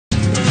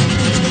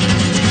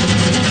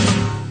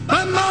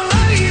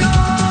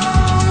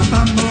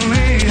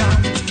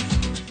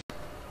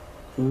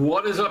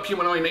What is up,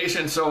 Humanoid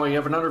Nation? So we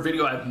have another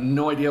video. I have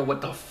no idea what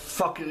the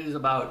fuck it is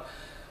about.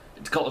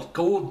 It's called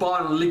Gold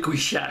Bond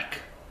LIQUI-SHAQ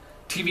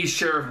TV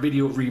Sheriff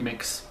Video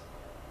Remix.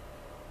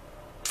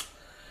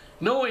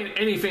 Knowing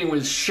anything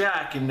with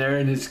Shaq in there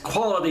and his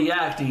quality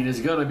acting is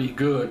gonna be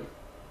good.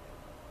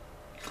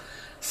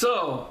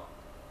 So,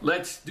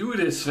 let's do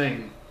this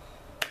thing.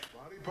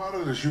 Body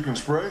powder that you can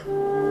spray?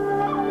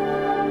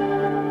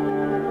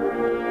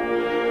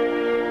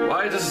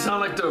 Why does it sound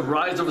like the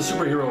rise of a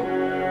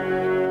superhero?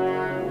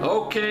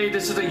 Okay,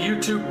 this is a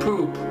YouTube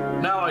poop.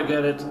 Now I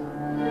get it.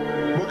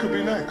 What could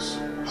be next?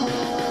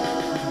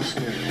 The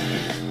skin.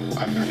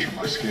 I nurture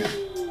my skin.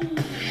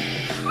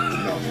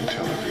 No,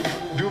 tell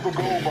everyone. Do the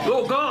gold bond.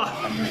 Oh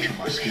God! I nurture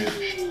my skin.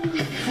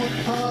 Foot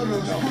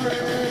powder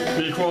spray.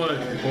 Be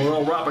quiet, or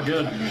I'll rap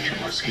again. I nurture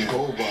my skin.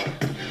 Gold bond.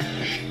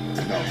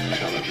 No,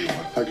 tell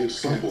everyone. I get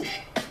supple.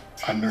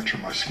 I nurture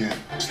my skin.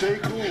 Stay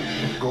cool.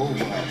 Gold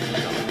bond.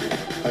 Tell everyone.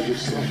 I get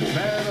supple.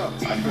 Man up.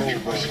 I nurture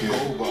my skin.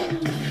 Gold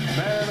bond.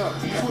 Man up.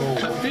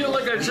 Gold bond. I feel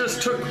like I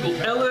just took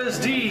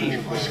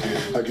LSD. My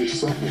skin. I get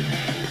supple.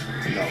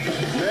 No.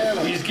 Man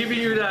up. He's giving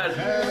you that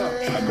Man up.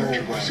 I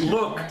nurture my skin.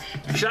 look.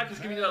 Shaq is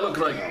giving you that look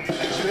like,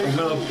 I'm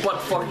gonna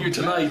butt fuck you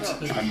tonight.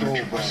 I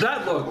nurture my skin.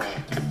 That look.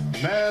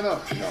 Man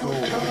up.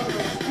 Gold bond.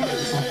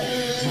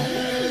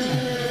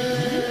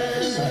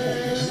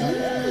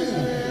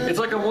 It's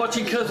like I'm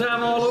watching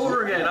Kazam all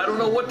over again. I don't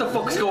know what the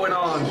fuck's going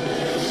on.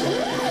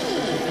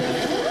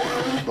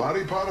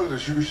 Body powder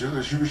that you can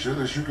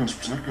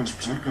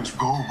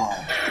gold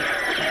bond.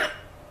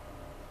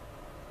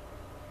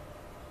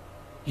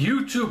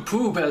 YouTube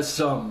Poop has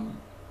some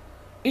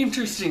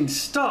interesting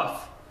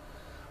stuff.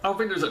 I don't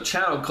think there's a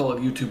channel called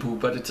YouTube Poop,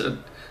 but it's a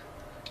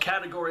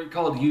category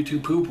called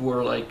YouTube Poop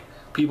where like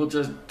people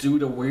just do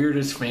the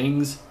weirdest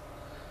things.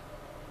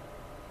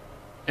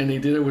 And they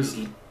did it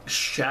with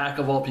Shaq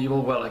of all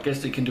people. Well, I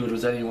guess they can do it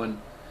with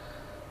anyone.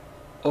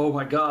 Oh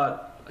my God,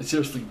 I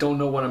seriously don't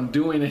know what I'm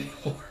doing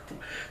anymore.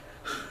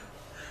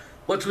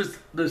 What's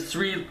with the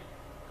three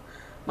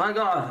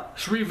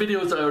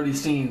videos I already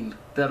seen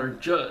that are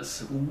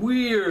just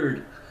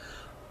weird.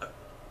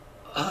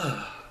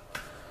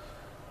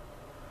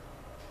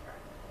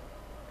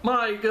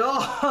 My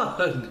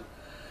God.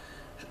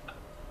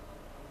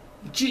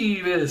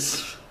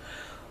 Jeeves.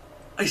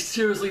 I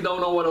seriously don't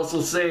know what else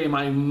to say.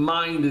 My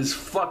mind is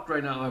fucked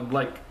right now. I'm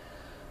like,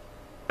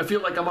 I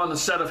feel like I'm on the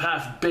set of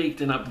Half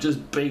Baked and I'm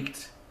just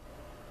baked.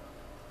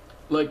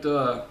 Like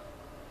the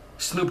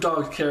Snoop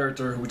Dogg's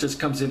character who just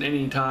comes in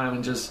any time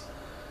and just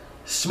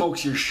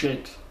smokes your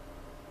shit.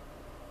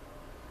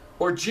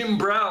 Or Jim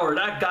Brower,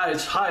 that guy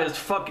is high as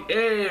fuck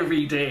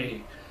every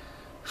day.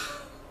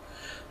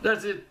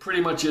 That's it,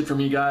 pretty much it for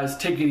me, guys.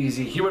 Take it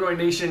easy. Humanoid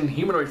Nation,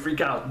 Humanoid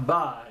Freak out.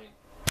 Bye.